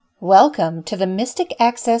Welcome to the Mystic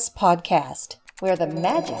Access Podcast, where the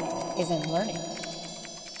magic is in learning.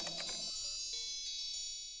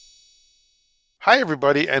 Hi,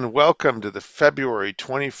 everybody, and welcome to the February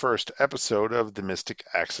 21st episode of the Mystic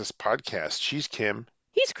Access Podcast. She's Kim,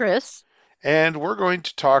 He's Chris. and we're going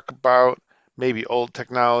to talk about maybe old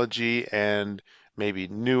technology and maybe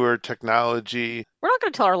newer technology. We're not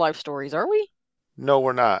going to tell our life stories, are we? No,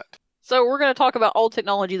 we're not. So we're going to talk about old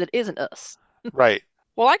technology that isn't us. Right.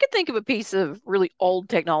 Well, I could think of a piece of really old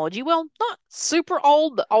technology. Well, not super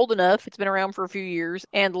old, but old enough. It's been around for a few years.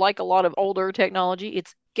 And like a lot of older technology,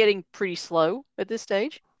 it's getting pretty slow at this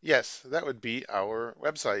stage. Yes, that would be our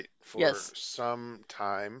website for Yes. some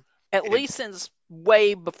time. At least since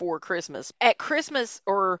way before Christmas. At Christmas,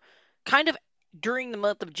 or kind of during the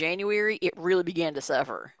month of January, it really began to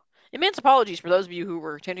suffer. Immense apologies for those of you who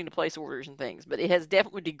were attempting to place orders and things, but it has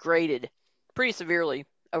definitely degraded pretty severely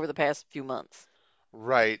over the past few months.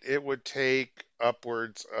 Right. It would take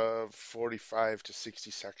upwards of 45 to 60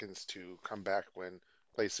 seconds to come back when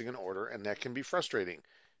placing an order, and that can be frustrating.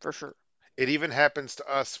 For sure. It even happens to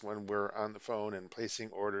us when we're on the phone and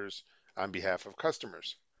placing orders on behalf of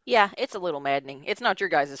customers. Yeah, it's a little maddening. It's not your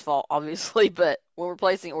guys' fault, obviously, but when we're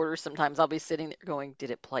placing orders, sometimes I'll be sitting there going, did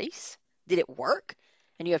it place? Did it work?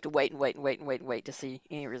 And you have to wait and wait and wait and wait and wait to see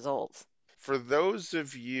any results. For those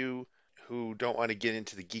of you who don't want to get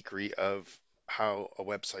into the geekery of how a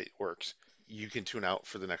website works, you can tune out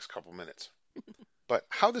for the next couple minutes. But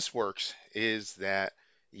how this works is that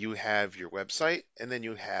you have your website and then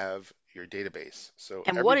you have your database. So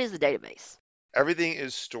And what is the database? everything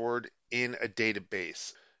is stored in a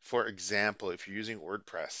database. For example, if you're using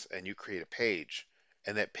WordPress and you create a page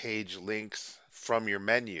and that page links from your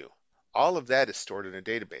menu, all of that is stored in a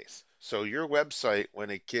database. So your website, when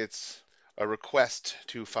it gets a request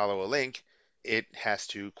to follow a link, it has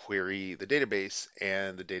to query the database,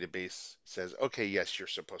 and the database says, okay, yes, you're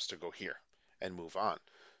supposed to go here, and move on.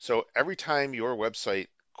 So every time your website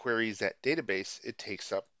queries that database, it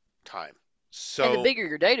takes up time. And the So bigger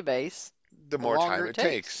your database, the the more longer time it it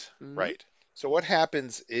takes. takes. Right. So what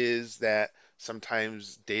happens is that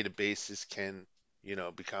sometimes databases can,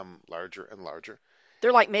 become larger and larger,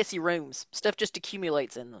 They're like messy rooms. Stuff just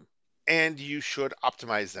accumulates in them. and you should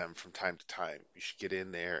optimize them from time to time. You should get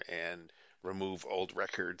in there and remove old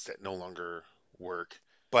records that no longer work.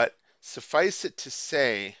 But suffice it to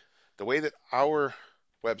say, the way that our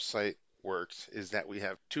website works is that we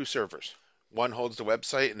have two servers. One holds the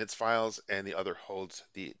website and its files, and the other holds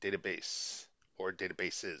the database or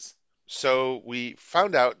databases. So we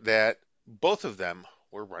found out that both of them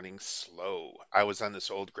were running slow. I was on this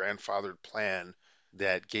old grandfathered plan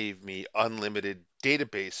that gave me unlimited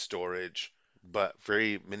database storage, but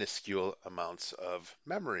very minuscule amounts of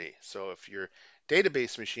memory. So if your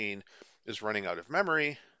database machine is running out of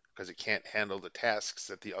memory because it can't handle the tasks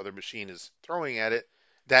that the other machine is throwing at it,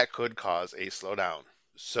 that could cause a slowdown.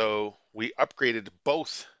 So we upgraded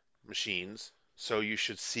both machines, so you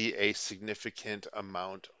should see a significant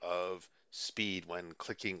amount of speed when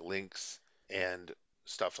clicking links and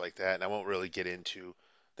stuff like that. And I won't really get into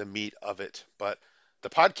the meat of it, but the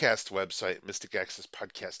podcast website,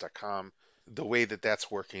 mysticaccesspodcast.com, the way that that's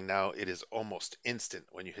working now, it is almost instant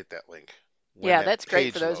when you hit that link. When Yeah, that that's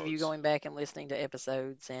great for page those of you loads. going back and listening to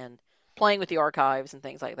episodes and playing with the archives and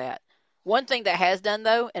things like that. One thing that has done,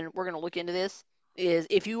 though, and we're going to look into this, is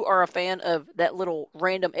if you are a fan of that little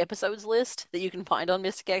random episodes list that you can find on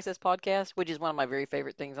Mystic Access Podcast, which is one of my very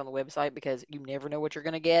favorite things on the website because you never know what you're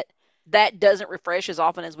going to get. That doesn't refresh as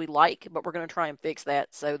often as we like, but we're going to try and fix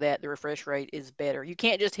that so that the refresh rate is better. You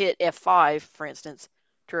can't just hit F5, for instance,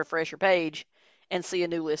 to refresh your page and see a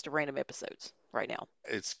new list of random episodes right now.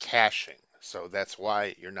 It's caching. So that's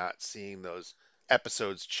why you're not seeing those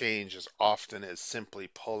episodes change as often as simply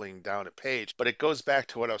pulling down a page. But it goes back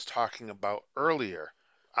to what I was talking about earlier.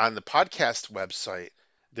 On the podcast website,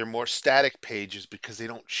 they're more static pages because they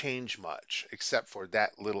don't change much except for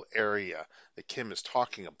that little area that Kim is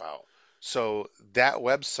talking about. So that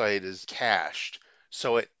website is cached.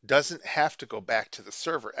 So it doesn't have to go back to the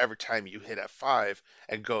server every time you hit F5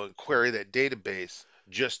 and go and query that database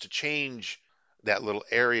just to change that little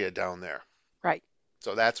area down there. Right.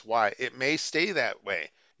 So that's why it may stay that way.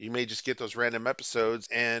 You may just get those random episodes,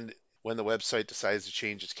 and when the website decides to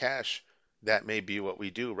change its cache, that may be what we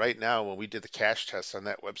do. Right now, when we did the cache test on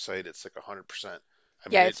that website, it's like 100%. I mean,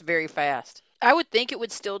 Yeah, it's very fast. I would think it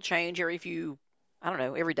would still change every few, I don't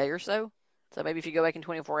know, every day or so. So maybe if you go back in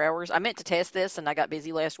 24 hours. I meant to test this and I got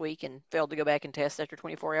busy last week and failed to go back and test after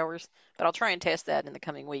 24 hours. But I'll try and test that in the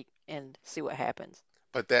coming week and see what happens.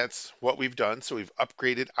 but that's what we've done. So we've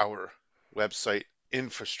upgraded our website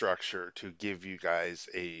infrastructure to give you guys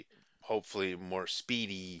a hopefully more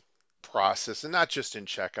speedy process, and not just in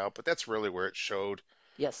checkout, but that's really where it showed.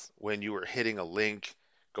 Yes. When you were hitting a link,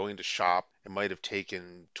 going to shop, it might have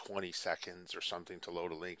taken 20 seconds or something to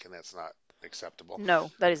load a link, and that's not acceptable. No,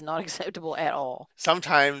 that is not acceptable at all.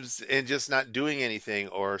 Sometimes, and just not doing anything,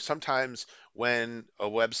 or sometimes when a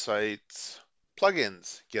website's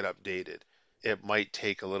plugins get updated, it might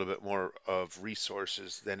take a little bit more of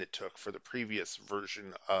resources than it took for the previous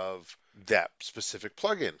version of that specific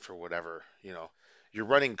plugin for whatever, you're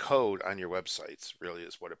running code on your websites, really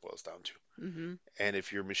is what it boils down to. Hmm. And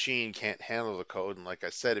if your machine can't handle the code, and like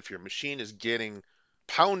I said, if your machine is getting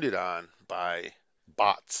pounded on by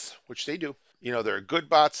bots, which they do, there are good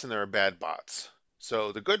bots and there are bad bots.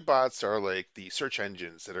 So the good bots are like the search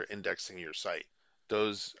engines that are indexing your site.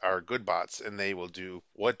 Those are good bots, and they will do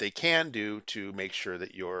what they can do to make sure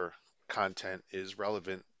that your content is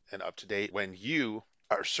relevant and up to date when you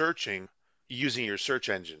are searching using your search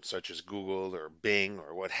engine, such as Google or Bing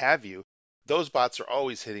or what have you. Those bots are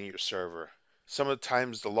always hitting your server. Some of the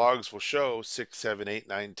times the logs will show 6, 7, 8,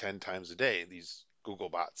 9, 10 times a day. These Google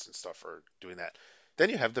bots and stuff are doing that. Then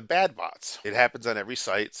you have the bad bots. It happens on every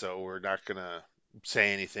site, so we're not going to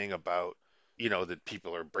say anything about, that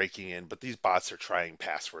people are breaking in, but these bots are trying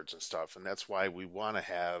passwords and stuff, and that's why we want to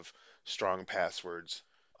have strong passwords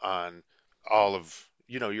on all of,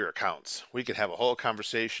 your accounts. We could have a whole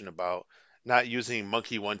conversation about not using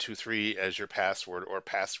monkey123 as your password or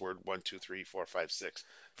password 123456.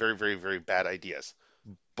 Very, very, very bad ideas.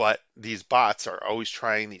 But these bots are always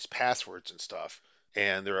trying these passwords and stuff,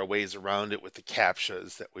 and there are ways around it with the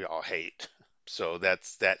captchas that we all hate. So that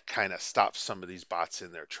kind of stops some of these bots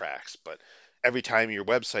in their tracks. But every time your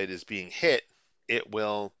website is being hit, it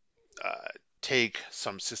will take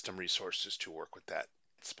some system resources to work with that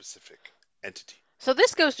specific entity. So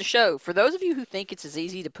this goes to show, for those of you who think it's as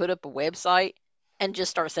easy to put up a website and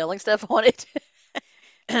just start selling stuff on it,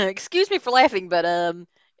 excuse me for laughing, but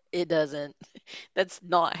it doesn't. That's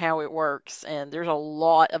not how it works. And there's a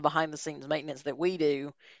lot of behind the scenes maintenance that we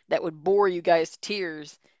do that would bore you guys to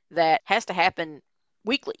tears that has to happen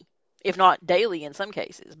weekly, if not daily in some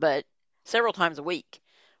cases, but several times a week.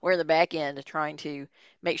 We're in the back end trying to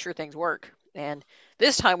make sure things work. And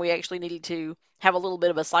this time we actually needed to have a little bit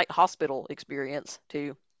of a site hospital experience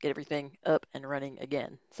to get everything up and running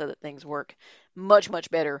again so that things work much, much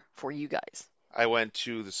better for you guys. I went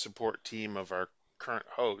to the support team of our current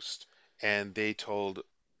host, and they told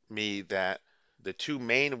me that the two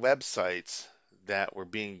main websites that were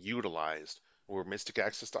being utilized were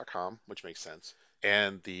mysticaccess.com, which makes sense,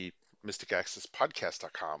 and the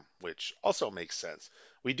mysticaccesspodcast.com, which also makes sense.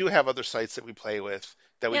 We do have other sites that we play with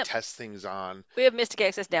that we Yep. test things on. We have Mystic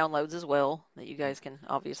Access downloads as well that you guys can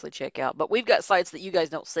obviously check out. But we've got sites that you guys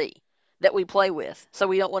don't see that we play with. So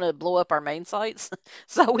we don't want to blow up our main sites.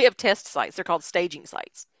 So we have test sites. They're called staging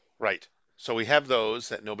sites. Right. So we have those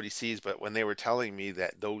that nobody sees, but when they were telling me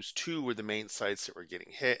that those two were the main sites that were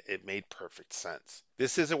getting hit, it made perfect sense.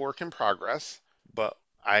 This is a work in progress, but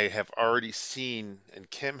I have already seen, and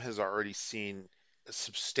Kim has already seen,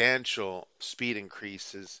 substantial speed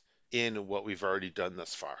increases in what we've already done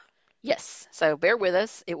thus far. Yes. So bear with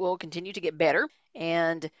us. It will continue to get better,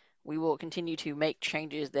 and we will continue to make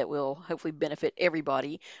changes that will hopefully benefit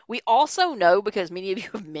everybody. We also know, because many of you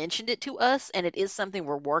have mentioned it to us, and it is something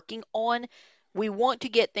we're working on, we want to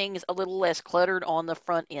get things a little less cluttered on the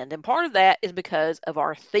front end. And part of that is because of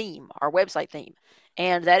our theme, our website theme.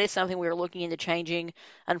 And that is something we're looking into changing.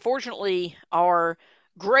 Unfortunately, our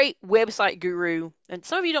great website guru, and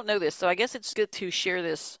some of you don't know this, so I guess it's good to share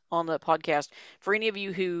this on the podcast. For any of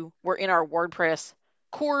you who were in our WordPress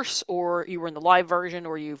course, or you were in the live version,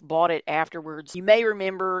 or you've bought it afterwards, you may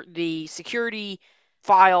remember the security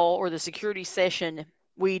file or the security session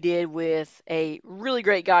we did with a really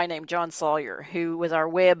great guy named John Sawyer, who was our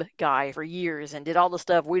web guy for years and did all the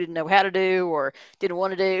stuff we didn't know how to do or didn't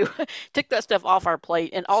want to do. Took that stuff off our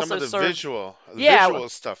plate, and also some of the served visual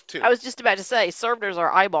stuff too. I was just about to say, served as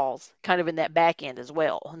our eyeballs kind of in that back end as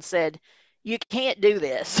well, and said, you can't do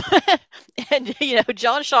this. And,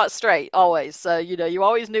 John shot straight always. So, you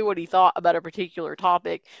always knew what he thought about a particular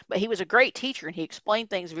topic, but he was a great teacher and he explained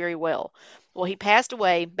things very well. Well, he passed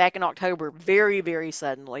away back in October very, very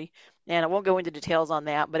suddenly. And I won't go into details on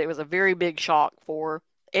that, but it was a very big shock for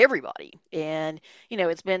everybody. And,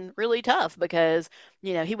 it's been really tough because,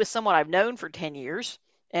 he was someone I've known for 10 years.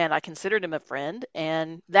 And I considered him a friend,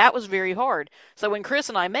 and that was very hard. So when Chris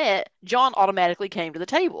and I met, John automatically came to the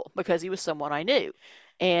table because he was someone I knew.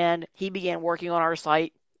 And he began working on our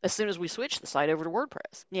site as soon as we switched the site over to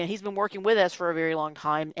WordPress. He's been working with us for a very long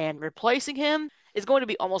time, and replacing him is going to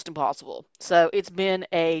be almost impossible. So it's been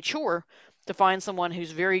a chore to find someone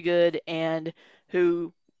who's very good and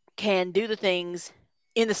who can do the things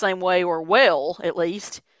in the same way, or well, at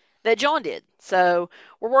least, that John did. So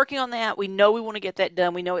we're working on that. We know we want to get that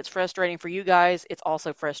done. We know it's frustrating for you guys. It's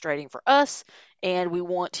also frustrating for us. And we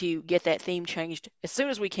want to get that theme changed as soon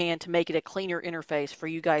as we can to make it a cleaner interface for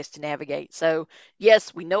you guys to navigate. So,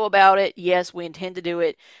 yes, we know about it. Yes, we intend to do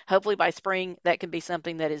it. Hopefully by spring, that can be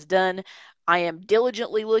something that is done. I am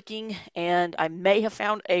diligently looking, and I may have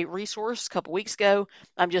found a resource a couple weeks ago.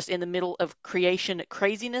 I'm just in the middle of creation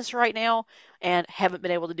craziness right now and haven't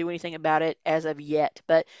been able to do anything about it as of yet.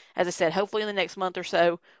 But as I said, hopefully in the next month or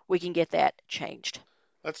so, we can get that changed.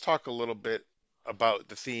 Let's talk a little bit about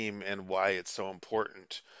the theme and why it's so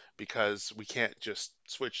important, because we can't just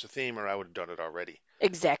switch the theme, or I would have done it already.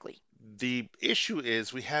 Exactly. The issue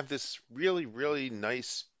is we have this really, really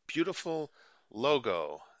nice, beautiful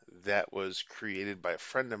logo that was created by a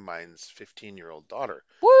friend of mine's 15-year-old daughter.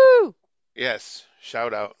 Woo! Yes,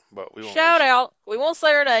 shout out, but we won't Shout mention. out. We won't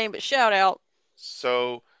say her name, but shout out.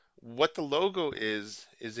 So, what the logo is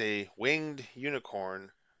a winged unicorn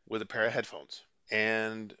with a pair of headphones.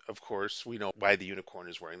 And of course, we know why the unicorn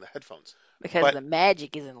is wearing the headphones. Because But, the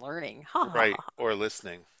magic is in learning. Ha ha right, ha. or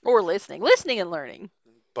listening. Or listening. Listening and learning.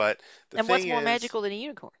 But the And what's thing more is, magical than a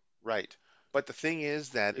unicorn? right. But the thing is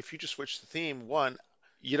that if you just switch the theme, one,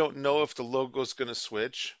 you don't know if the logo's going to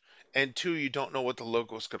switch, and two, you don't know what the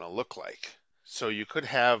logo's going to look like. So you could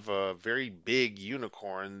have a very big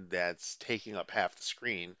unicorn that's taking up half the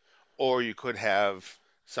screen, or you could have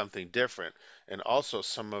something different. And also,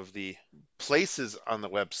 some of the places on the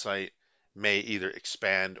website may either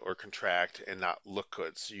expand or contract and not look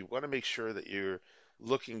good. So you want to make sure that you're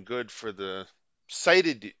looking good for the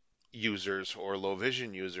sighted users or low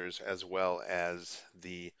vision users, as well as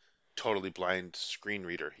the totally blind screen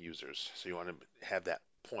reader users. So you want to have that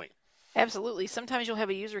point. Absolutely. Sometimes you'll have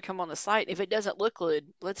a user come on the site. If it doesn't look good,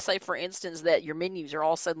 let's say, for instance, that your menus are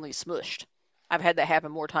all suddenly smushed. I've had that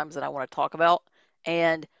happen more times than I want to talk about.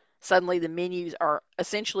 And suddenly the menus are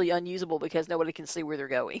essentially unusable because nobody can see where they're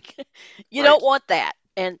going. You Right. don't want that.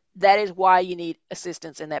 And that is why you need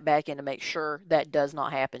assistance in that back end to make sure that does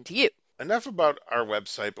not happen to you. Enough about our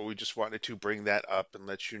website, but we just wanted to bring that up and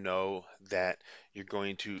let you know that you're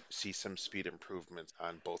going to see some speed improvements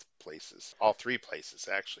on both places, all three places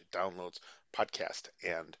actually, downloads, podcast,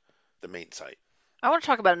 and the main site. I want to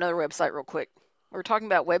talk about another website real quick. We're talking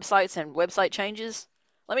about websites and website changes.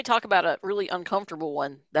 Let me talk about a really uncomfortable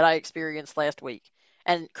one that I experienced last week.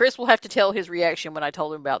 And Chris will have to tell his reaction when I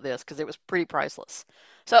told him about this because it was pretty priceless.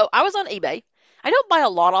 So I was on eBay. I don't buy a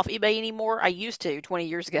lot off eBay anymore. I used to 20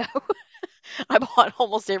 years ago. I bought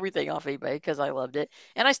almost everything off eBay because I loved it.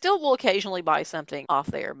 And I still will occasionally buy something off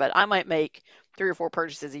there, but I might make 3 or 4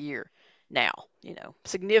 purchases a year now,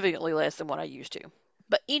 significantly less than what I used to.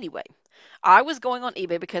 But anyway, I was going on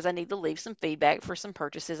eBay because I need to leave some feedback for some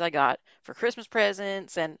purchases I got for Christmas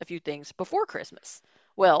presents and a few things before Christmas.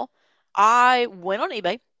 Well, I went on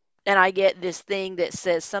eBay and I get this thing that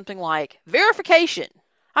says something like verification.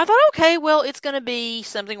 I thought, okay, well, it's going to be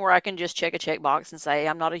something where I can just check a checkbox and say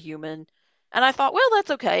I'm not a human. And I thought, well,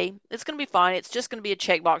 that's okay. It's going to be fine. It's just going to be a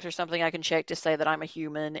checkbox or something I can check to say that I'm a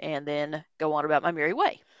human and then go on about my merry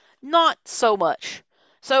way. Not so much.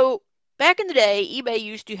 So back in the day, eBay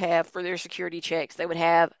used to have, for their security checks, they would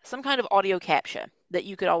have some kind of audio CAPTCHA that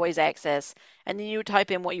you could always access, and then you would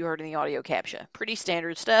type in what you heard in the audio CAPTCHA. Pretty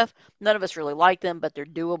standard stuff. None of us really like them, but they're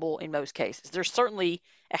doable in most cases. They're certainly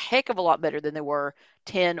a heck of a lot better than they were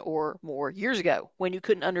 10 or more years ago when you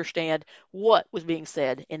couldn't understand what was being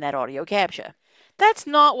said in that audio CAPTCHA. That's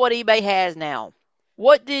not what eBay has now.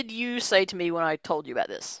 What did you say to me when I told you about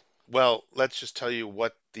this? Well, let's just tell you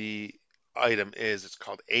what the item is. It's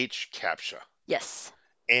called HCAPTCHA. Yes.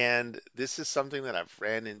 And this is something that I've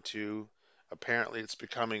ran into. Apparently, it's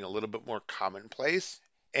becoming a little bit more commonplace.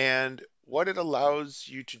 And what it allows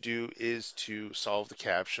you to do is to solve the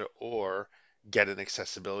CAPTCHA or get an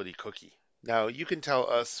accessibility cookie. Now, you can tell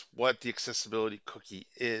us what the accessibility cookie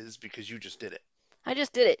is because you just did it. I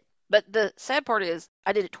just did it. But the sad part is,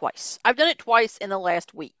 I did it twice. I've done it twice in the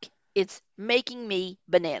last week. It's making me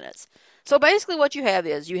bananas. So basically, what you have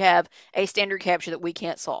is you have a standard CAPTCHA that we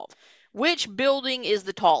can't solve. Which building is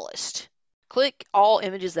the tallest? Click all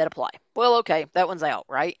images that apply. Well, okay, that one's out,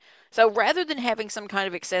 right? So rather than having some kind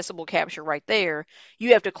of accessible CAPTCHA right there,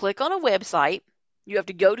 you have to click on a website. You have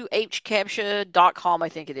to go to hcaptcha.com, I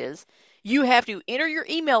think it is. You have to enter your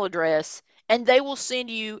email address, and they will send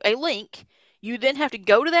you a link. You then have to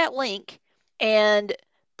go to that link and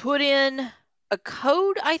put in a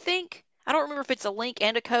code, I think. I don't remember if it's a link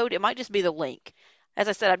and a code. It might just be the link. As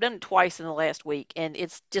I said, I've done it twice in the last week, and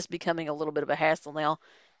it's just becoming a little bit of a hassle now.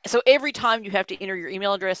 So every time you have to enter your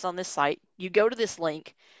email address on this site, you go to this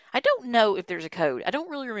link. I don't know if there's a code. I don't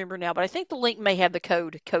really remember now, but I think the link may have the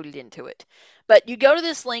code coded into it. But you go to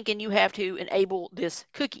this link and you have to enable this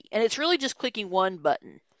cookie. And it's really just clicking one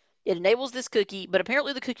button. It enables this cookie, but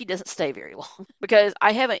apparently the cookie doesn't stay very long because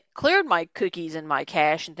I haven't cleared my cookies and my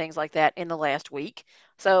cache and things like that in the last week.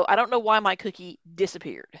 So I don't know why my cookie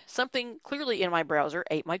disappeared. Something clearly in my browser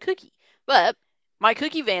ate my cookie. But my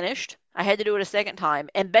cookie vanished. I had to do it a second time.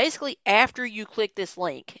 And basically, after you click this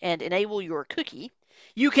link and enable your cookie,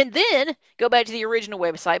 you can then go back to the original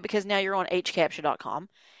website because now you're on hcaptcha.com.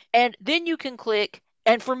 And then you can click,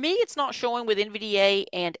 and for me, it's not showing with NVDA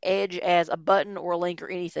and Edge as a button or a link or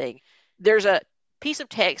anything. There's a piece of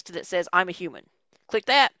text that says, I'm a human. Click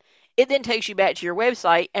that. It then takes you back to your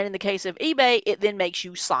website. And in the case of eBay, it then makes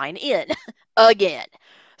you sign in again.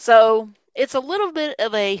 So it's a little bit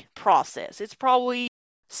of a process. It's probably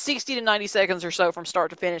 60 to 90 seconds or so from start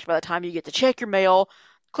to finish by the time you get to check your mail,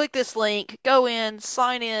 click this link, go in,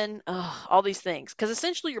 sign in, all these things. Because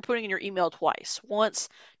essentially you're putting in your email twice. Once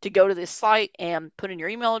to go to this site and put in your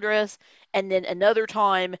email address, and then another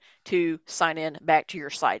time to sign in back to your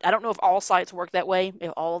site. I don't know if all sites work that way,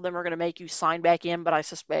 if all of them are going to make you sign back in, but I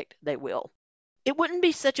suspect they will. It wouldn't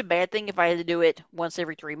be such a bad thing if I had to do it once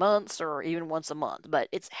every 3 months or even once a month, but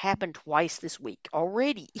it's happened twice this week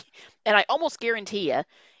already. And I almost guarantee you,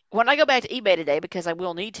 when I go back to eBay today, because I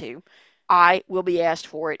will need to, I will be asked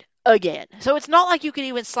for it again. So it's not like you can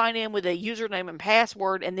even sign in with a username and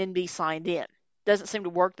password and then be signed in. Doesn't seem to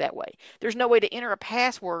work that way. There's no way to enter a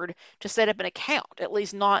password to set up an account, at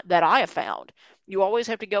least not that I have found. You always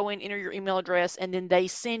have to go in, enter your email address, and then they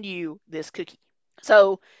send you this cookie.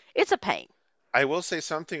 So it's a pain. I will say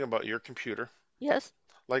something about your computer. Yes,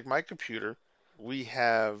 Like my computer, we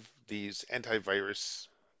have these antivirus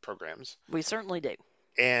programs, we certainly do.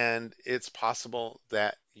 and it's possible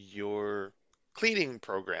that your cleaning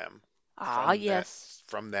program Ah, yes.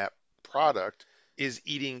 from that product is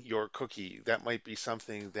eating your cookie. That might be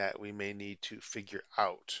something that we may need to figure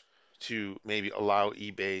out to maybe allow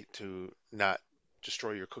eBay to not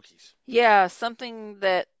destroy your cookies. Yeah, something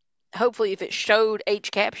that hopefully if it showed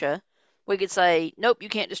HCAPTCHA, we could say, nope, you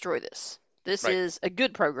can't destroy this. This Right, is a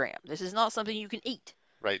good program. This is not something you can eat.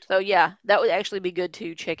 right. So yeah, that would actually be good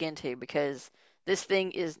to check into because this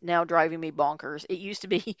thing is now driving me bonkers. It used to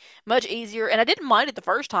be much easier, and I didn't mind it the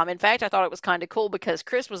first time. In fact, I thought it was kind of cool because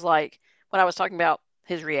Chris was like, when I was talking about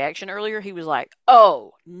his reaction earlier, he was like,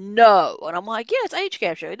 "Oh no," and I'm like, "Yeah, it's age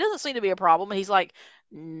capture. It doesn't seem to be a problem." And he's like,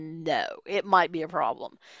 "No, it might be a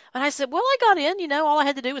problem." And I said, "Well, I got in. All I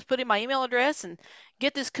had to do was put in my email address and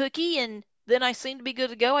get this cookie, and then I seemed to be good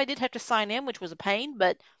to go. I did have to sign in, which was a pain,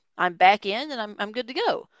 but." I'm back in and I'm good to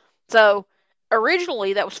go. So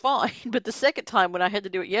originally that was fine, but the second time when I had to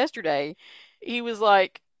do it yesterday, he was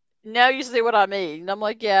like, "Now you see what I mean." And I'm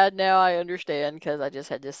like, "Yeah, now I understand because I just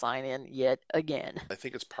had to sign in yet again." I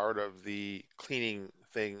think it's part of the cleaning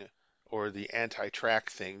thing or the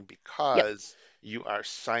anti-track thing Yep. because you are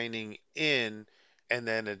signing in and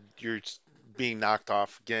then you're being knocked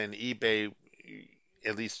off again. eBay,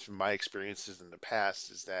 at least from my experiences in the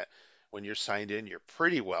past, is that when you're signed in, you're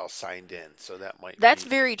pretty well signed in. So that might That's be,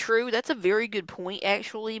 very true. That's a very good point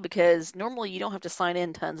actually because normally you don't have to sign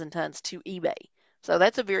in tons and tons to eBay. So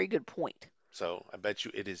that's a very good point. so I bet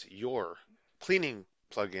you it is your cleaning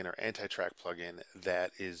plugin or anti-track plugin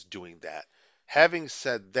that is doing that. Having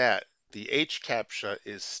said that, the HCAPTCHA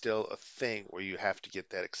is still a thing where you have to get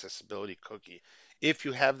that accessibility cookie. If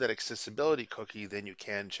you have that accessibility cookie, then you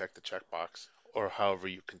can check the checkbox or however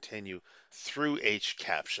you continue through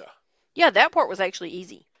HCAPTCHA. Yeah, that part was actually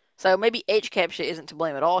easy. So maybe HCAPTCHA isn't to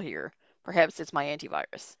blame at all here. Perhaps it's my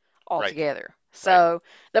antivirus Right, altogether. right. So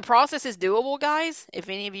the process is doable, guys. If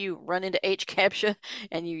any of you run into HCAPTCHA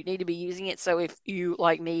and you need to be using it, so if you,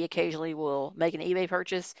 like me, occasionally will make an eBay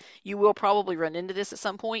purchase, you will probably run into this at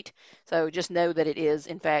some point. So just know that it is,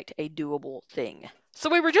 in fact, a doable thing. So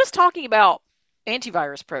we were just talking about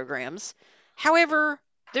antivirus programs. However,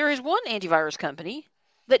 there is one antivirus company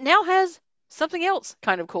that now has something else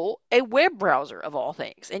kind of cool, a web browser of all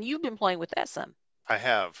things. And you've been playing with that some. I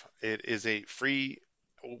have. It is a free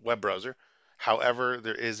web browser. However,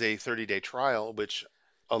 there is a 30-day trial which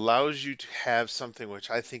allows you to have something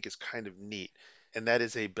which I think is kind of neat, and that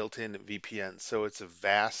is a built-in VPN. So it's a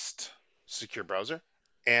vast secure browser.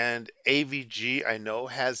 And AVG, I know,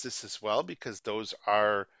 has this as well because those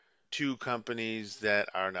are two companies that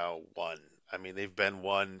are now one. I mean, they've been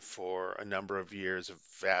one for a number of years.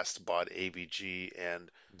 Vast bought AVG,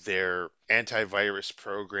 and their antivirus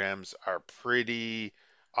programs are pretty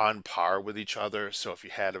on par with each other. So if you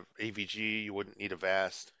had a AVG, you wouldn't need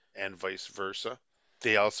Avast, and vice versa.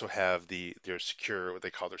 They also have their secure, what they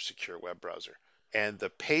call their secure web browser. And the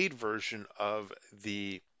paid version of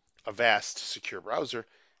the Avast secure browser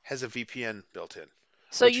has a VPN built in.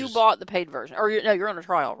 So you bought the paid version, or no, you're on a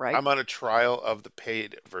trial, right? I'm on a trial of the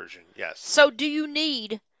paid version, yes. So do you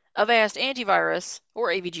need Avast Antivirus or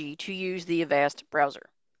AVG to use the Avast browser?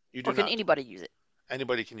 You do or can not. anybody use it?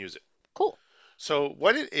 Anybody can use it. Cool. So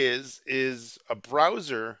what it is a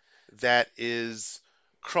browser that is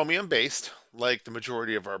Chromium based, like the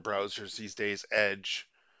majority of our browsers these days, Edge,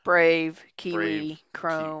 Brave, Kiwi,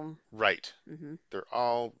 Chrome. Right. Mm-hmm. They're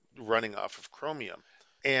all running off of Chromium.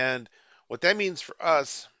 And what that means for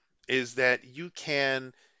us is that you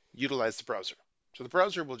can utilize the browser. So the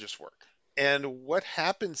browser will just work. And what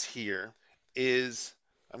happens here is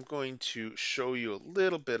I'm going to show you a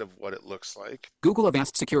little bit of what it looks like. Google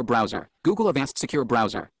Avast Secure Browser. Google Avast Secure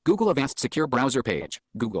Browser. Google Avast Secure Browser page.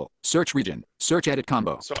 Google. Search region. Search edit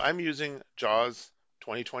combo. So I'm using JAWS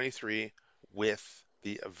 2023 with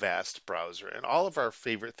the Avast browser. And all of our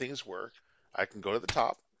favorite things work. I can go to the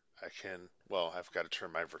top. I've got to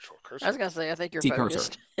turn my virtual cursor. I was going to say, I think you're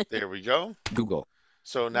focused. There we go. Google.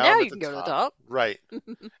 So now you can go to the top. Right.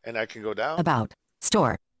 And I can go down. About.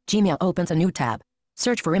 Store. Gmail opens a new tab.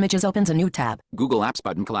 Search for images opens a new tab. Google Apps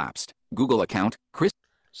button collapsed. Google account. Chris.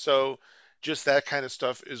 So just that kind of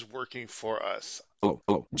stuff is working for us.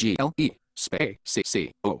 OOGLE space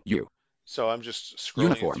CCOU. So I'm just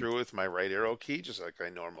scrolling through with my right arrow key, just like I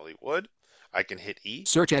normally would. I can hit E.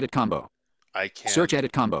 Search edit combo. I can search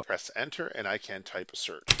edit combo. Press enter and I can type a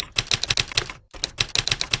search.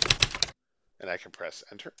 And I can press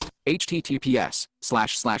enter.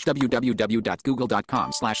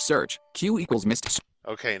 https://www.google.com/search Q equals missed.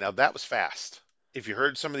 Okay, now that was fast. If you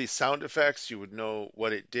heard some of these sound effects, you would know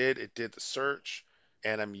what it did. It did the search,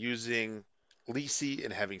 and I'm using Lisi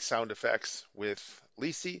and having sound effects with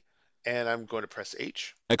Lisi, and I'm going to press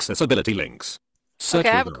H. Accessibility links. Search okay,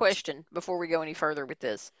 I have a results. question before we go any further with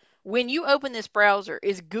this. When you open this browser,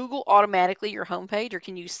 is Google automatically your homepage, or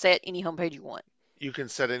can you set any homepage you want? You can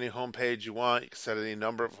set any homepage you want. You can set any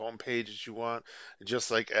number of homepages you want.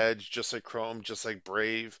 Just like Edge, just like Chrome, just like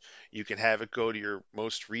Brave. You can have it go to your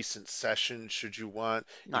most recent session should you want.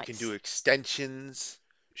 Nice. You can do extensions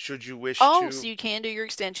should you wish Oh, to. so you can do your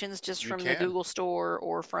extensions just You from can. the Google Store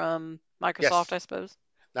or from Microsoft, Yes. I suppose?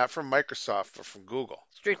 Not from Microsoft, but from Google.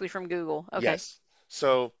 Strictly from Google. Okay. Yes.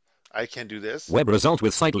 So I can do this. Web result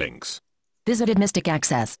with site links. Visited Mystic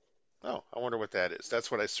Access. Oh, I wonder what that is. That's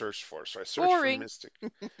what I searched for. So I searched Boring. for Mystic.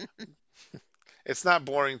 It's not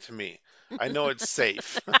boring to me. I know it's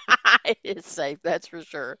safe. It's safe, that's for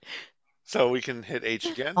sure. So we can hit H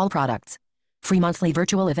again. All products. Free monthly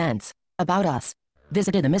virtual events. About us.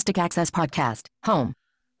 Visited the Mystic Access podcast. Home.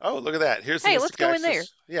 Oh, look at that. Here's the Hey, Mystic let's go in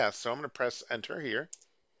Access. there. Yeah, so I'm going to press enter here.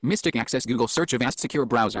 Mystic Access Google Search Avast Secure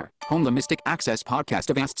Browser. Home the Mystic Access Podcast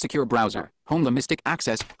Avast Secure Browser. Home the Mystic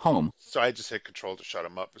Access. Home. So I just hit control to shut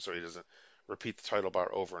him up so he doesn't repeat the title bar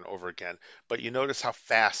over and over again. But you notice how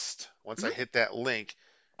fast, once I hit that link,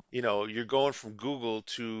 you're going from Google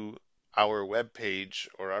to our webpage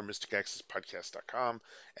or our mysticaccesspodcast.com,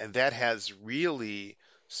 and that has really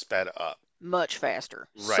sped up. Much faster.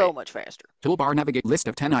 Right. So much faster. Toolbar navigate list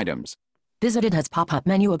of 10 items. Visited has pop-up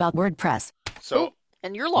menu about WordPress. So Ooh,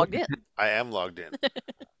 and you're logged in. I am logged in.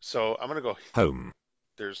 So I'm going to go, Home.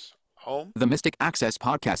 there's home. The Mystic Access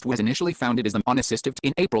Podcast was initially founded as the unassistive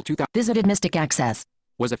in April 2000. Visited Mystic Access.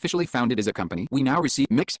 Was officially founded as a company. We now receive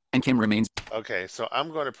Mix and Kim remains. Okay, so I'm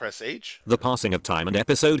going to press H The passing of time and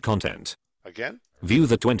episode content. again. View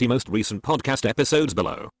the 20 most recent podcast episodes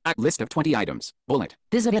below. List of 20 items. Bullet.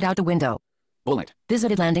 Visited out the window. Bullet.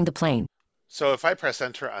 Visited landing the plane. So if I press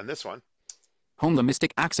enter on this one, Home the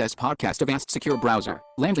Mystic Access Podcast Avast Secure Browser.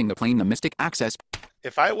 Landing the plane the Mystic Access.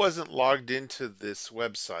 if I wasn't logged into this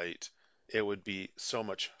website, it would be so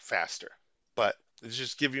much faster. But to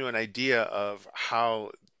just give you an idea of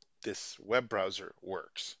how this web browser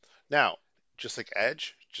works. Now, just like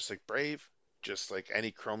Edge, just like Brave, just like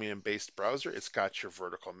any Chromium-based browser, it's got your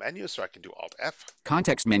vertical menu, so I can do Alt-F.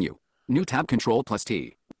 Context menu. New tab control plus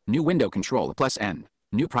T. New window control plus N.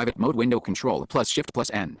 New private mode window control plus Shift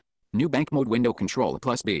plus N. New bank mode window control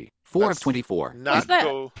plus B. 4 Let's of 24. Not that?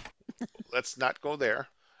 go. Let's not go there.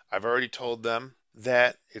 I've already told them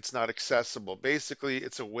that it's not accessible. Basically,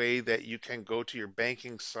 it's a way that you can go to your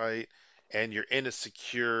banking site and you're in a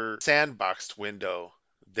secure sandboxed window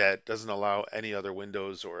that doesn't allow any other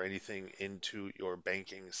windows or anything into your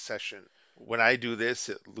banking session. When I do this,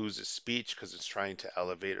 it loses speech because it's trying to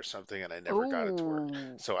elevate or something, and I never got it to work.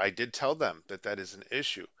 Ooh. So I did tell them that that is an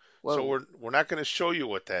issue. Whoa. So we're not going to show you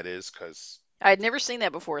what that is because I had never seen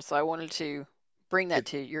that before, so I wanted to bring that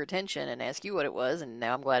to your attention and ask you what it was, and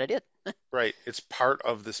now I'm glad I did. right, it's part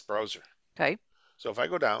of this browser. Okay. So if I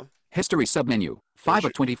go down, History submenu. 5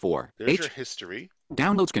 of 24. there's H. your history.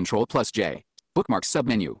 Downloads Control plus J. Bookmarks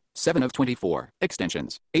submenu. 7 of 24.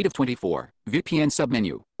 Extensions. 8 of 24. VPN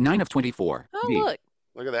submenu. 9 of 24. Oh, V. look.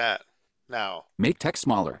 Look at that. Now, Make text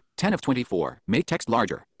smaller. 10 of 24. Make text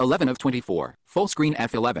larger. 11 of 24. Full screen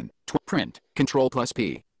F11. Print. Control plus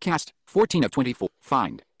P. Cast. 14 of 24.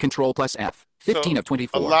 Find. Control plus F. 15 so of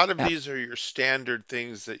 24. a lot of F. these are your standard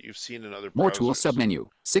things that you've seen in other browsers. More tools submenu.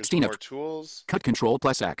 16 There's of more tools. Cut Control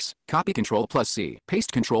plus X. Copy Control plus C.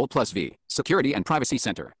 Paste Control plus V. Security and Privacy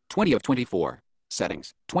Center. 20 of 24.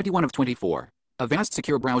 Settings. 21 of 24. Avast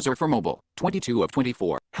Secure Browser for Mobile. 22 of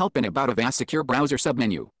 24. Help and About Avast Secure Browser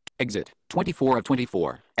submenu. Exit. 24 of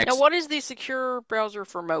 24. X. Now, what is the secure browser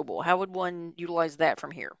for mobile? How would one utilize that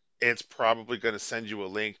from here? It's probably going to send you a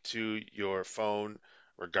link to your phone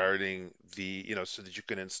regarding so that you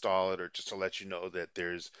can install it, or just to let you know that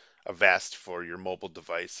there's Avast for your mobile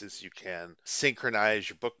devices. You can synchronize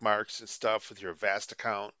your bookmarks and stuff with your Avast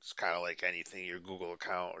account. It's kind of like anything, your Google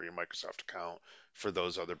account or your Microsoft account for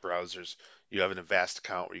those other browsers. You have an Avast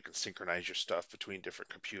account where you can synchronize your stuff between different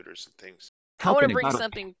computers and things. I Help want and to bring About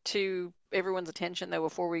something to everyone's attention, though,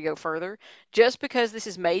 before we go further. Just because this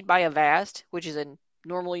is made by Avast, which is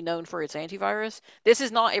normally known for its antivirus, this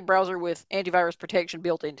is not a browser with antivirus protection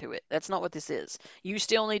built into it. That's not what this is. You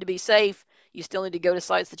still need to be safe. You still need to go to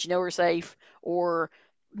sites that you know are safe, or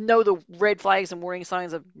know the red flags and warning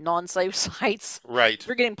signs of non-safe sites. Right. If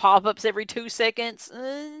you're getting pop-ups every 2 seconds,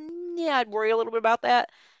 yeah, I'd worry a little bit about that.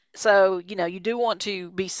 So, you do want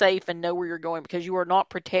to be safe and know where you're going, because you are not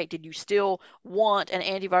protected. You still want an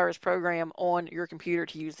antivirus program on your computer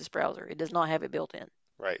to use this browser. It does not have it built in.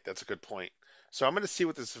 Right. That's a good point. So I'm going to see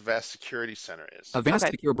what this Avast Security Center is. Avast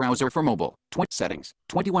Okay. Secure Browser for Mobile. 20 settings.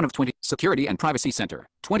 21 of 20. Security and Privacy Center.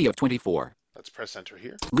 20 of 24. Let's press enter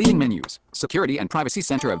here. Leading menus. Security and Privacy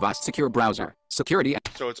Center. Avast Secure Browser. Security.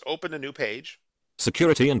 So it's opened a new page.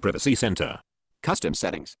 Security and Privacy Center. Custom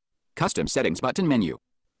settings. Custom settings button menu.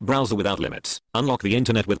 Browser without limits. Unlock the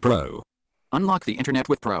internet with Pro. Unlock the internet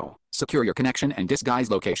with Pro. Secure your connection and disguise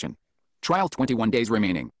location. Trial 21 days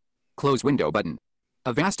remaining. Close window button.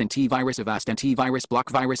 Avast Antivirus. Avast Antivirus. Block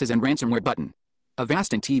viruses and ransomware button.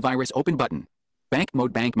 Avast Antivirus open button. Bank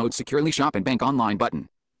mode securely shop and bank online button.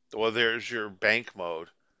 Well, there's your bank mode.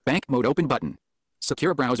 Bank mode open button.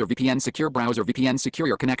 Secure browser VPN. Secure browser VPN. Secure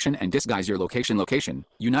your connection and disguise your location.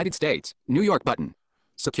 United States. New York button.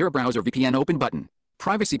 Secure browser VPN open button.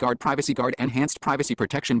 Privacy Guard enhanced privacy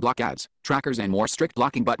protection, block ads, trackers and more, strict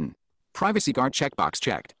blocking button. Privacy Guard checkbox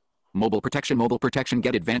checked. Mobile protection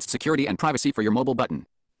get advanced security and privacy for your mobile button.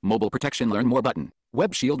 Mobile protection learn more button.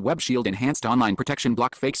 Web Shield enhanced online protection,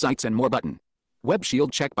 block fake sites and more button. Web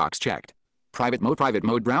Shield checkbox checked. Private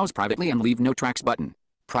mode browse privately and leave no tracks button.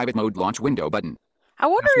 Private mode launch window button. I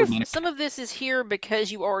wonder Password if some of this is here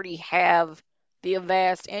because you already have the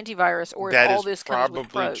Avast antivirus, or if That all is this comes with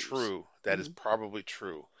probably pros. true. That is probably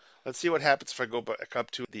true. Let's see what happens if I go back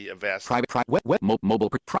up to the Avast. Avast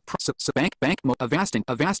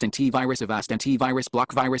Antivirus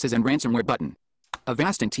block viruses and ransomware button.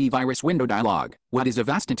 Avast Antivirus window dialog. What is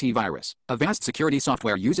Avast Antivirus? Avast security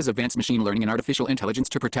software uses advanced machine learning and artificial intelligence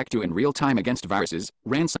to protect you in real time against viruses.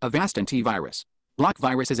 Avast Antivirus. Block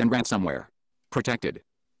viruses and ransomware. Protected.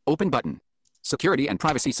 Open button. Security and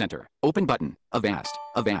Privacy Center. Open button.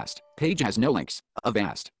 Avast. Page has no links.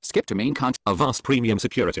 Avast. Skip to main content. Avast Premium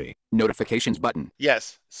Security. Notifications button.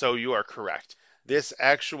 Yes, so you are correct. This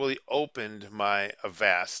actually opened my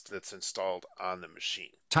Avast that's installed on the machine.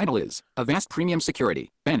 Title is Avast Premium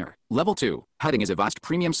Security. Banner. Level 2. Heading is Avast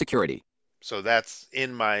Premium Security. So that's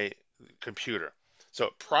in my computer. So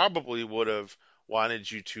it probably would have wanted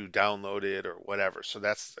you to download it or whatever. So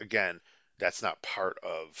that's not part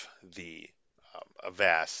of the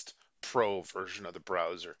Avast Pro version of the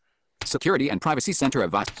browser. Security and Privacy Center.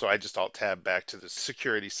 Avast. So I just alt-tab back to the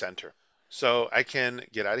Security Center. So I can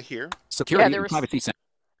get out of here. Security there and was- Privacy Center.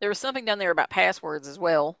 There was something down there about passwords as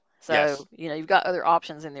well. So, Yes. you've got other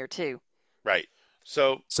options in there too. Right.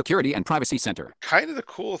 So Security and Privacy Center. kind of the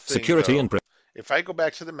cool thing, Security though, and if I go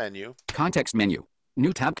back to the menu, Context menu.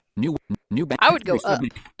 New tab. New bank. I would go up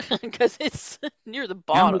Submit. because it's near the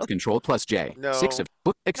bottom. Downloads Control plus J. No. 6 of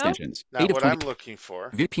book extensions. not 8 of what 20. I'm looking for.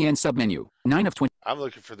 VPN submenu. 9 of 20. I'm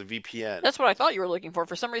looking for the VPN. That's what I thought you were looking for.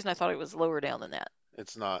 For some reason, I thought it was lower down than that.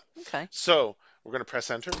 It's not. Okay. So We're going to press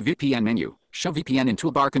enter. VPN menu. Show VPN in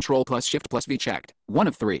toolbar control plus shift plus V checked. 1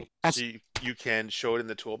 of 3. So you can show it in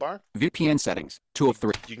the toolbar. VPN settings. 2 of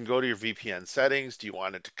 3. You can go to your VPN settings. Do you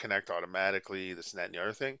want it to connect automatically? This and that and the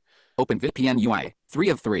other thing. Open VPN UI. 3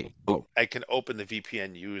 of 3. Oh. I can open the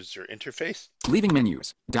VPN user interface. Leaving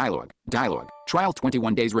menus. Dialog. Trial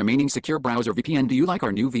 21 days remaining secure browser VPN. Do you like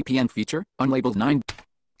our new VPN feature? Unlabeled 9.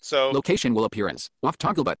 So Location will appear as off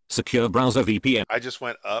toggle button. Secure browser VPN. I just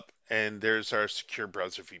went up and there's our secure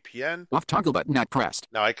browser VPN. Off toggle button not pressed.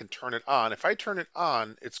 Now I can turn it on. If I turn it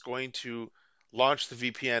on, it's going to launch the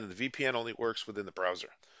VPN, and the VPN only works within the browser.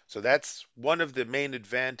 So that's one of the main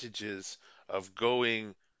advantages of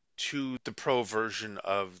going to the pro version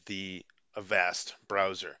of the Avast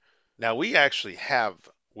browser. Now we actually have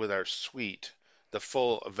with our suite the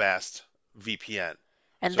full Avast VPN.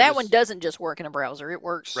 And So that this- one doesn't just work in a browser. It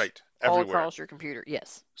works Right, all everywhere. across your computer.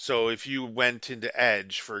 Yes. So if you went into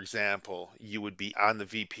Edge, for example, you would be on the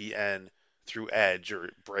VPN through Edge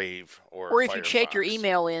or Brave Or if you check your Firefox.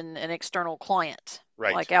 email in an external client,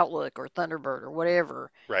 Right, like Outlook or Thunderbird or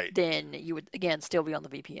whatever, right. then you would, again, still be on the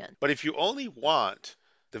VPN. But if you only want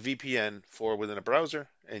the VPN for within a browser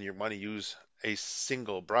and you want to use a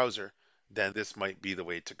single browser, then this might be the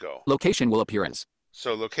way to go. Location will appear as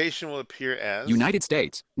So location will appear as United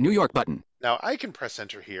States, New York button. Now I can press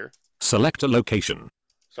enter here, Select a location.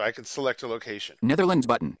 so I can select a location. Netherlands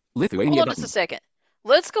button. Hold Lithuania on just button. a second.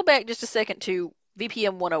 Let's go back just a second to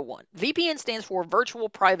VPN 101. VPN stands for Virtual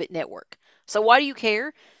Private Network. So why do you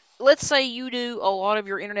care? Let's say you do a lot of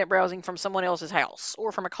your internet browsing from someone else's house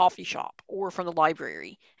or from a coffee shop or from the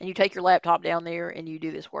library, and you take your laptop down there and you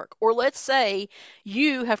do this work. Or let's say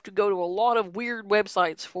you have to go to a lot of weird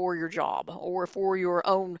websites for your job or for your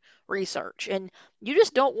own research, and you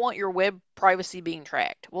just don't want your web privacy being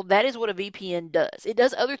tracked. Well, that is what a VPN does. It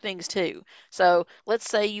does other things too. So let's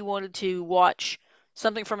say you wanted to watch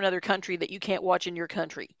something from another country that you can't watch in your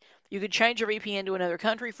country. You could change your VPN to another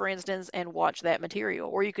country, for instance, and watch that material.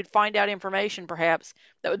 Or you could find out information, perhaps,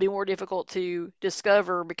 that would be more difficult to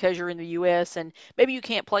discover because you're in the US and maybe you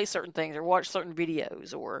can't play certain things or watch certain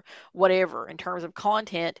videos or whatever. In terms of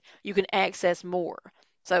content, you can access more.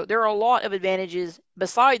 So there are a lot of advantages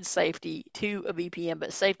besides safety to a VPN,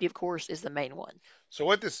 but safety, of course, is the main one. So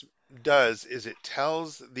what this does is it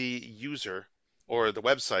tells the user or the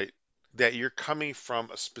website that you're coming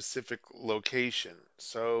from a specific location.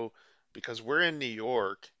 So because we're in New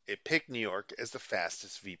York, it picked New York as the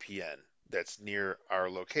fastest VPN that's near our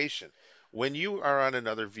location. When you are on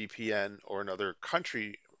another VPN or another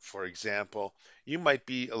country, for example, you might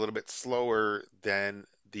be a little bit slower than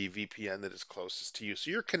the VPN that is closest to you.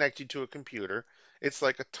 So you're connected to a computer. It's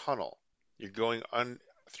like a tunnel. You're going on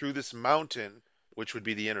through this mountain, which would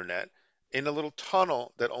be the internet, in a little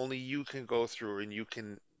tunnel that only you can go through and you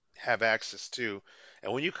can have access to.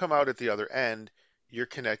 And when you come out at the other end, you're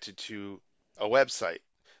connected to a website.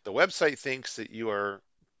 The website thinks that you are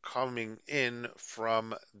coming in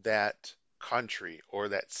from that country or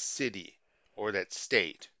that city or that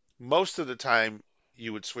state. Most of the time,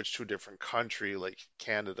 you would switch to a different country like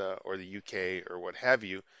Canada or the UK or what have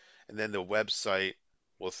you, and then the website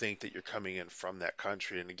will think that you're coming in from that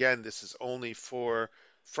country. And again, this is only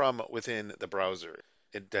from within the browser.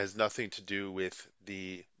 It has nothing to do with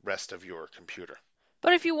the rest of your computer.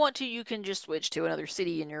 But if you want to, you can just switch to another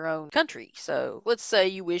city in your own country. So let's say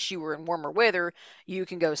you wish you were in warmer weather. You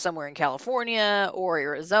can go somewhere in California or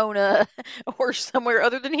Arizona or somewhere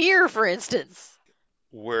other than here, for instance.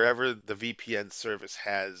 Wherever the VPN service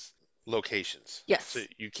has locations. Yes. So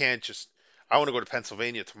you can't just, I want to go to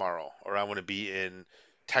Pennsylvania tomorrow, or I want to be in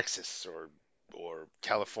Texas or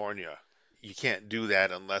California. You can't do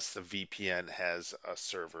that unless the VPN has a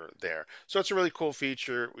server there. So it's a really cool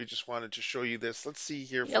feature. We just wanted to show you this. Let's see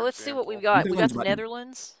here. Yeah, for let's see what example, we've got. We got Netherlands the button.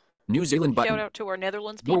 Netherlands. New Zealand Shout button. out to our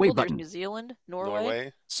Netherlands Norway people. There's button. New Zealand, Norway.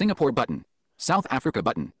 Norway. Singapore button. South Africa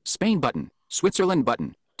button. Spain button. Switzerland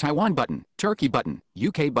button. Taiwan button. Turkey button.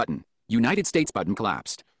 UK button. United States button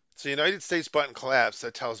collapsed. So United States button collapsed.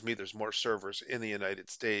 That tells me there's more servers in the United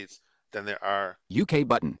States than there are, UK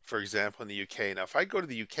button. for example, in the UK. Now, if I go to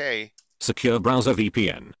the UK, Secure browser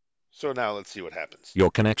VPN. so now let's see what happens.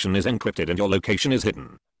 Your connection is encrypted and your location is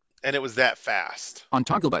hidden. And it was that fast. On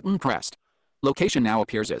toggle button pressed. Location now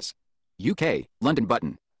appears as UK, London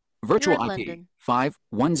button. Virtual in IP London.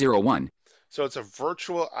 5101. So it's a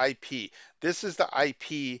virtual IP. This is the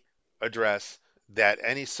IP address that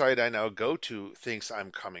any site I now go to thinks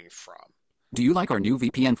I'm coming from. Do you like our new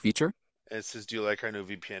VPN feature? And it says, do you like our new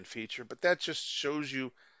VPN feature? But that just shows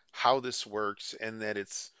you how this works and that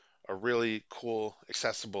it's a really cool,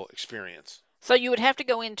 accessible experience. So you would have to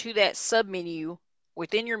go into that submenu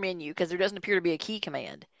within your menu because there doesn't appear to be a key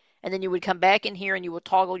command. And then you would come back in here and you will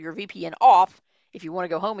toggle your VPN off if you want to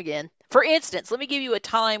go home again. For instance, let me give you a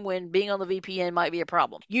time when being on the VPN might be a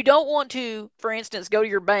problem. You don't want to, for instance, go to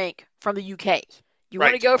your bank from the UK. You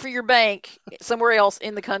want to Right. go for your bank somewhere else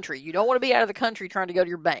in the country. You don't want to be out of the country trying to go to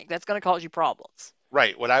your bank. That's going to cause you problems.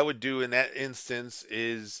 Right. What I would do in that instance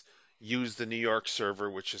is use the New York server,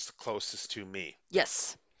 which is the closest to me,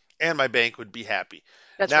 Yes, and my bank would be happy.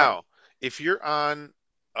 that's right. Now, if you're on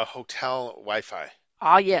a hotel Wi-Fi,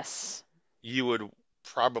 Ah, yes. you would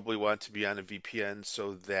probably want to be on a VPN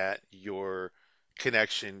so that your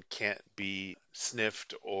connection can't be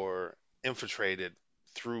sniffed or infiltrated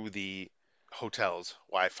through the hotel's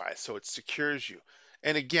Wi-Fi. So it secures you.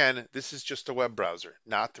 And again, this is just a web browser,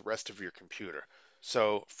 not the rest of your computer.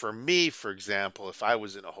 So for me, for example, if I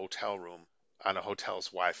was in a hotel room on a hotel's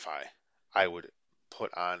Wi-Fi, I would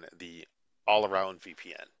put on the all-around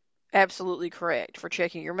VPN. Absolutely correct. For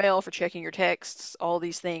checking your mail, for checking your texts, all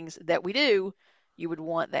these things that we do, you would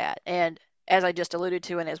want that. And as I just alluded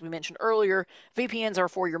to, and as we mentioned earlier, VPNs are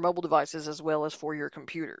for your mobile devices as well as for your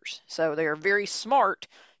computers. So they are very smart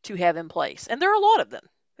to have in place. And there are a lot of them.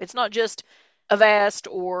 It's not just Avast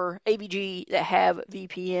or AVG that have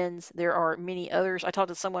VPNs. There are many others. I talked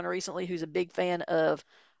to someone recently who's a big fan of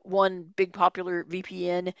one big popular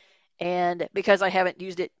VPN. And because I haven't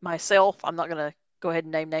used it myself, I'm not going to go ahead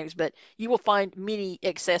and name names, but you will find many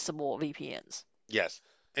accessible VPNs. Yes.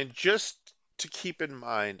 And just to keep in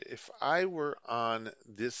mind, if I were on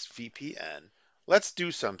this VPN, let's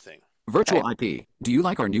do something. Virtual IP. Do you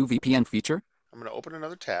like our new VPN feature? I'm going to open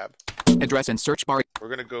another tab. Address and search bar. We're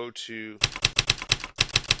going to go to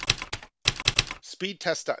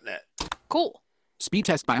speedtest.net. Cool. Speed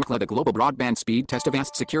test by Ookla, the global broadband speed test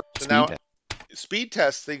advanced secure. So Speed now test.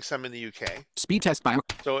 Speedtest thinks I'm in the UK. Speed test by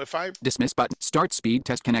So if I dismiss button. Start speed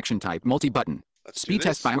test connection type multi button. let's do Speed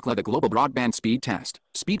test this. by Ookla, the global broadband speed test.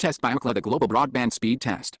 Speed test by Ookla, the global broadband speed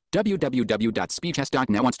test.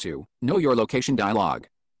 www.speedtest.net wants to know your location dialog.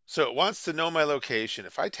 So it wants to know my location.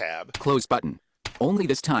 If I tab, Close button. Only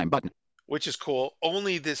this time button. which is cool,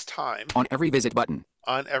 only this time On every visit button.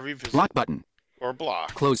 on every visit Block button. or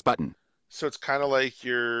block. Close button. So it's kind of like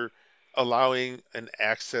you're allowing an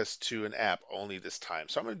access to an app only this time.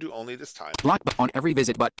 So I'm going to do only this time. Block on every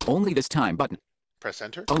visit button. Only this time button. Press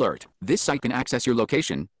enter. Alert. This site can access your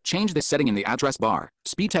location. Change this setting in the address bar.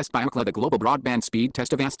 Speed test by Ookla, the global broadband speed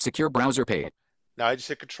test advanced secure browser page. Now I just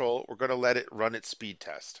hit control. We're going to let it run its speed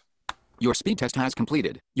test. Your speed test has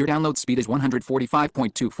completed. Your download speed is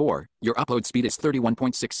 145.24, your upload speed is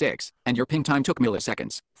 31.66, and your ping time took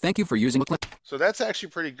milliseconds. Thank you for using Ookla. So that's actually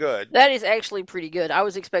pretty good. That is actually pretty good. I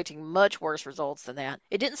was expecting much worse results than that.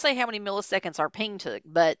 It didn't say how many milliseconds our ping took,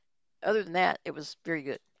 but other than that, it was very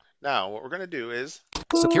good. Now what we're going to do is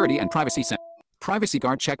Security and privacy set. Privacy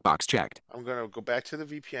guard checkbox checked. I'm going to go back to the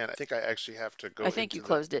VPN. I think I actually have to go I think you into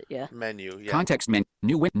closed it, yeah. the menu. Yeah. Context menu.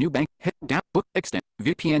 New bank. Hit down. Book extent.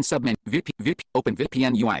 VPN submenu. Open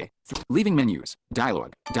VPN UI. Leaving menus.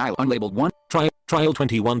 Dialog. Dial unlabeled 1. Trial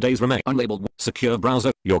 21 days remain. Unlabeled 1. Secure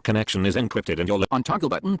browser. Your connection is encrypted and your On toggle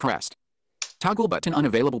button pressed. Toggle button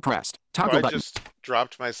unavailable pressed. So Toggle I button. just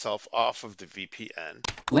dropped myself off of the VPN.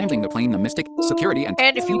 Landing the plane, the Mystic. Security and.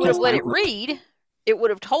 And if you speed would have test let by it Ookla. read, it would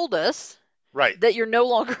have told us Right. that you're no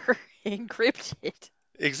longer encrypted.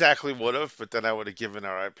 Exactly would have, but then I would have given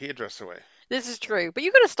our IP address away. This is true, but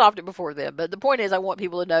you could have stopped it before then. But the point is, I want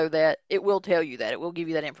people to know that it will tell you that. It will give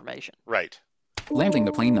you that information. Right. Landing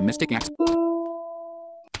the plane, the Mystic X.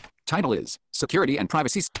 Title is Security and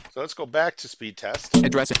Privacy. So let's go back to speed test.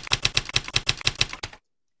 Address.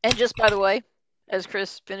 And just by the way, as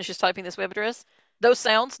Chris finishes typing this web address, those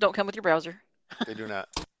sounds don't come with your browser. They do not.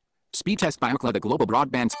 Speed test by Ookla, the global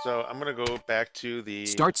broadband. So I'm going to go back to the.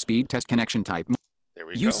 Start speed test connection type. There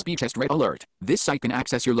we Use go. speed test rate alert. This site can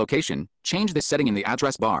access your location. Change this setting in the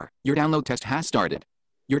address bar. Your download test has started.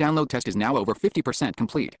 Your download test is now over 50%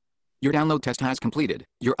 complete. Your download test has completed.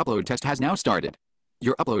 Your upload test has now started.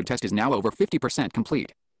 Your upload test is now over 50%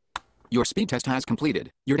 complete. Your speed test has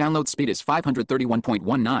completed. Your download speed is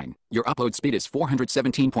 531.19. Your upload speed is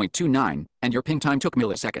 417.29. And your ping time took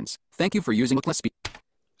milliseconds. Thank you for using Ookla speed.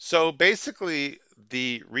 So basically,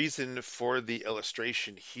 the reason for the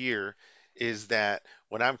illustration here is that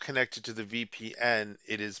when I'm connected to the VPN,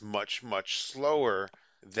 it is much, much slower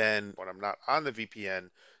than when I'm not on the VPN.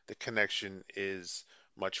 The connection is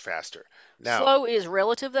much faster. Now, Slow is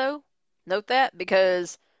relative, though. Note that,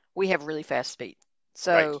 because we have really fast speed.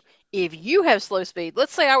 So Right. if you have slow speed,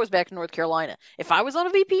 let's say I was back in North Carolina. If I was on a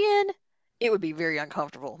VPN, it would be very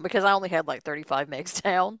uncomfortable because I only had like 35 megs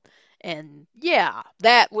down. And yeah,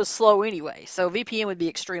 that was slow anyway. So VPN would be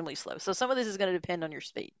extremely slow. So some of this is going to depend on your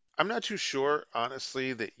speed. I'm not too sure,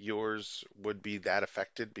 honestly, that yours would be that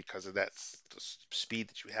affected because of that speed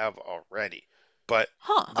that you have already. But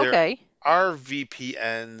Huh, there okay. are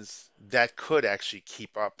VPNs that could actually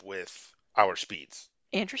keep up with our speeds.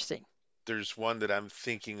 Interesting. There's one that I'm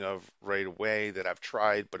thinking of right away that I've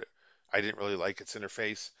tried, but I didn't really like its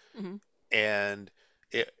interface, Hmm. and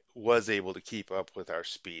it was able to keep up with our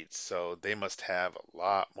speeds. So they must have a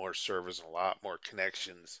lot more servers and a lot more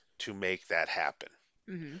connections to make that happen.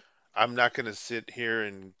 Hmm. I'm not going to sit here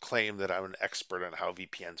and claim that I'm an expert on how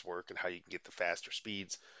VPNs work and how you can get the faster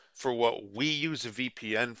speeds. For what we use a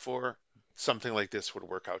VPN for, something like this would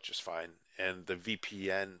work out just fine. And the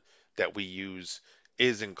VPN that we use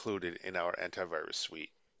is included in our antivirus suite.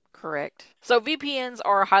 Correct. So VPNs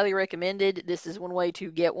are highly recommended. This is one way to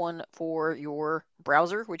get one for your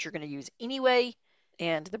browser, which you're going to use anyway.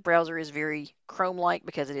 And the browser is very Chrome-like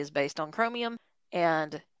because it is based on Chromium.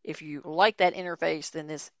 And if you like that interface, then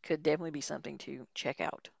this could definitely be something to check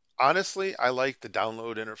out. Honestly, I like the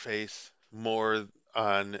download interface more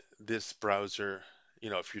on this browser.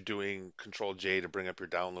 If you're doing Control J to bring up your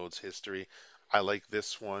downloads history, I like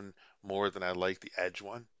this one more than I like the Edge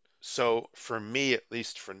one. So for me, at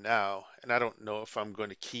least for now, and I don't know if I'm going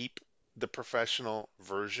to keep the professional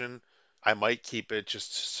version, I might keep it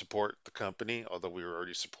just to support the company, although we were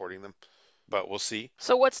already supporting them, but we'll see.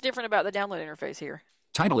 So what's different about the download interface here?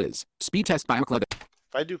 Title is Speed Test by Ookla.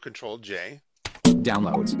 If I do Control J,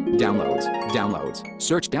 Downloads, downloads, downloads.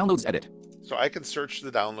 Search downloads edit. so I can search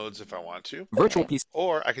the downloads if I want to, Virtual Okay. PC.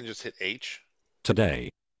 or I can just hit H. Today.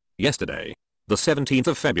 Yesterday. The 17th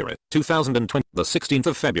of February, 2020. The 16th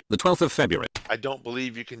of February. The 12th of February. I don't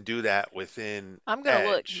believe you can do that within I'm going to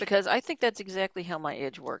look Edge. because I think that's exactly how my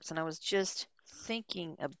Edge works. And I was just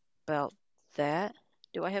thinking about that.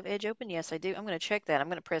 Do I have Edge open? Yes, I do. I'm going to check that. I'm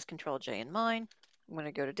going to press Control J in mine. I'm going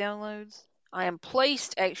to go to downloads. I am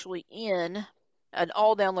placed actually in an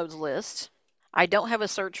all downloads list. I don't have a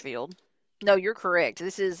search field. No, you're correct.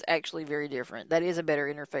 This is actually very different. That is a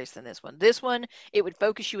better interface than this one. This one, it would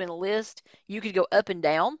focus you in a list. You could go up and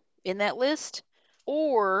down in that list.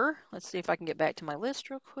 Or, let's see if I can get back to my list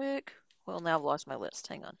real quick. Well, now I've lost my list.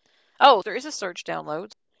 Hang on. Oh, there is a search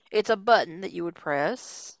downloads. It's a button that you would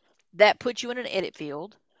press. That puts you in an edit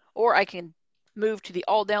field. Or I can move to the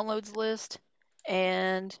all downloads list,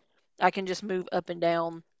 and I can just move up and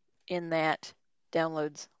down in that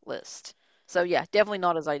downloads list. So yeah, definitely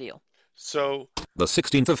not as ideal. So The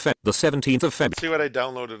 16th of Feb. The 17th of February. see what I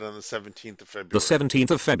downloaded on the 17th of The February.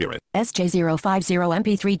 17th of February.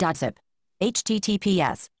 SJ050mp3.zip.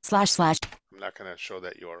 https:// I'm not going to show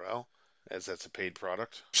that URL as that's a paid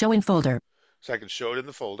product. show in folder. So I can show it in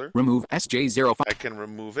the folder. Remove SJ05. I can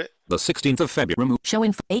remove it. The 16th of February. Remove. Show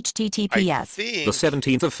in I https think The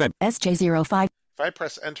 17th of Feb. SJ05 if I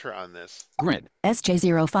press enter on this, Grid.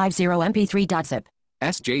 SJ050mp3.zip.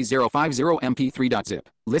 SJ050mp3.zip.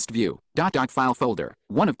 List view. File folder.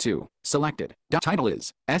 1 of 2. Selected. Title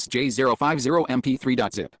is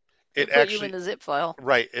SJ050mp3.zip. it Put you actually in the zip file.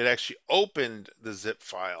 right, it actually opened the zip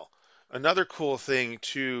file. Another cool thing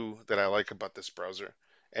too that I like about this browser,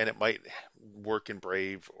 and it might work in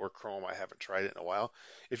Brave or Chrome, I haven't tried it in a while.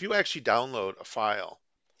 If you actually download a file,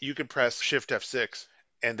 you can press Shift F6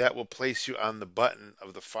 and that will place you on the button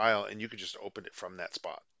of the file and you can just open it from that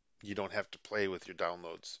spot. You don't have to play with your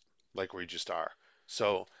downloads like we just are.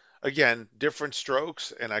 So again, different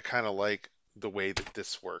strokes, and I kind of like the way that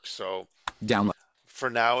this works. So Download. for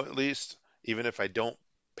now, at least, even if I don't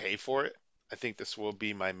pay for it, I think this will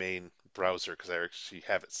be my main browser because I actually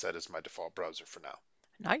have it set as my default browser for now.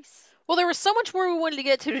 Nice. Well, there was so much more we wanted to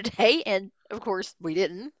get to today, and of course we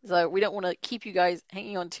didn't. So we don't want to keep you guys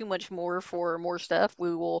hanging on too much more for more stuff.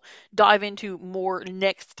 We will dive into more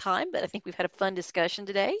next time, but I think we've had a fun discussion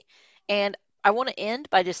today. And I want to end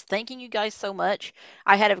by just thanking you guys so much.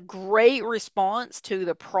 I had a great response to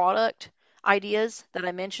the product ideas that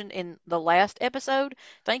I mentioned in the last episode.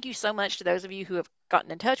 Thank you so much to those of you who have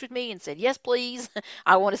gotten in touch with me and said, yes, please,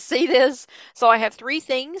 I want to see this. So I have 3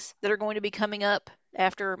 things that are going to be coming up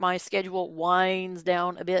after my schedule winds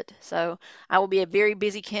down a bit. So I will be a very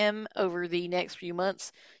busy Kim over the next few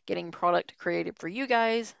months getting product created for you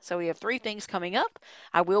guys. So we have 3 things coming up.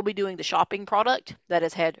 I will be doing the shopping product that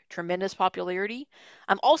has had tremendous popularity.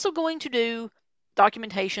 I'm also going to do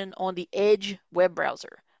documentation on the Edge web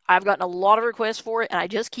browser. I've gotten a lot of requests for it and I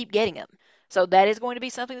just keep getting them. So that is going to be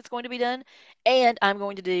something that's going to be done. And I'm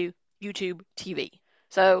going to do YouTube TV.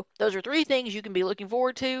 So those are 3 things you can be looking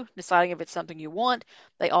forward to, deciding if it's something you want.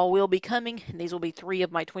 They all will be coming, and these will be 3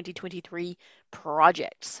 of my 2023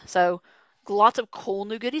 projects. So Lots of cool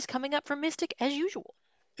new goodies coming up from Mystic as usual.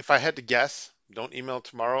 If I had to guess, don't email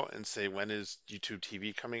tomorrow and say when is YouTube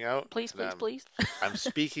TV coming out. Please, please, please. I'm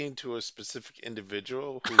speaking to a specific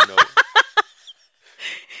individual who knows.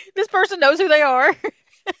 This person knows who they are.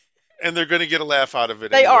 And they're going to get a laugh out of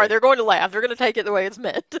it. They anyway. are. They're going to laugh. They're going to take it the way it's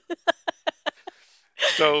meant.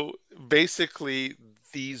 So basically,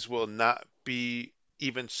 these will not be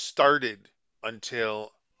even started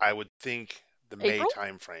until I would think the May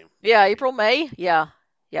timeframe. Yeah, April, May. Yeah.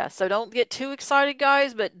 Yeah. So don't get too excited,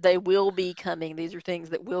 guys, but they will be coming. These are things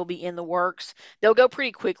that will be in the works. They'll go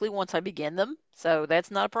pretty quickly once I begin them. So that's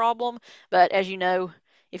not a problem. But as you know,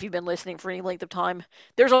 if you've been listening for any length of time,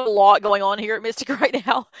 there's a lot going on here at Mystic right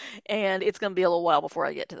now, and it's going to be a little while before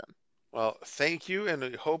I get to them. Well, thank you, and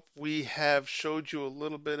I hope we have showed you a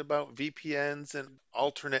little bit about VPNs and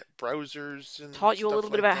alternate browsers and taught you a little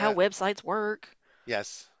bit about how websites work.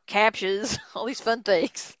 Yes. CAPTCHAs, all these fun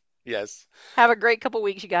things. Yes. Have a great couple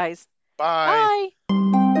weeks, you guys. Bye. Bye.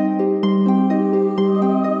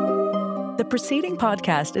 The preceding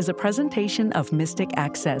podcast is a presentation of Mystic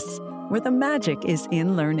Access, where the magic is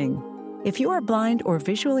in learning. If you are blind or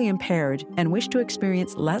visually impaired and wish to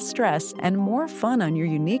experience less stress and more fun on your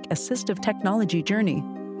unique assistive technology journey,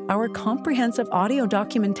 our comprehensive audio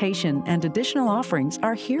documentation and additional offerings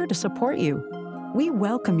are here to support you. We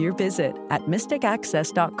welcome your visit at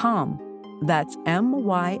mysticaccess.com. That's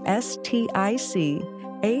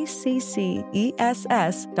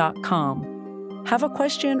mysticaccess.com. Have a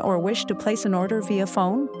question or wish to place an order via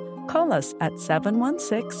phone? Call us at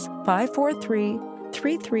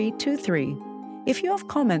 716-543-3323. If you have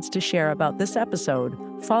comments to share about this episode,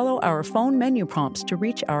 follow our phone menu prompts to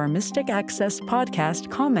reach our Mystic Access podcast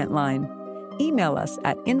comment line. Email us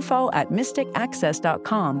at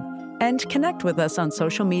info@mysticaccess.com and connect with us on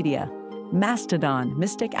social media, Mastodon,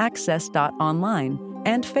 mysticaccess.online,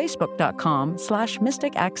 and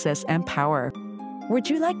facebook.com/mysticaccessempower. Would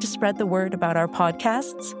you like to spread the word about our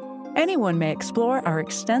podcasts? Anyone may explore our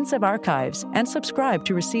extensive archives and subscribe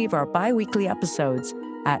to receive our bi-weekly episodes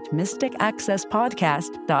at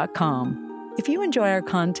mysticaccesspodcast.com. If you enjoy our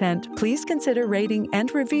content, please consider rating and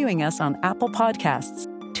reviewing us on Apple Podcasts,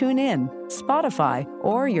 TuneIn, Spotify,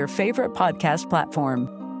 or your favorite podcast platform.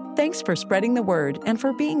 Thanks for spreading the word and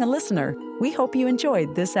for being a listener. We hope you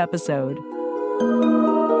enjoyed this episode.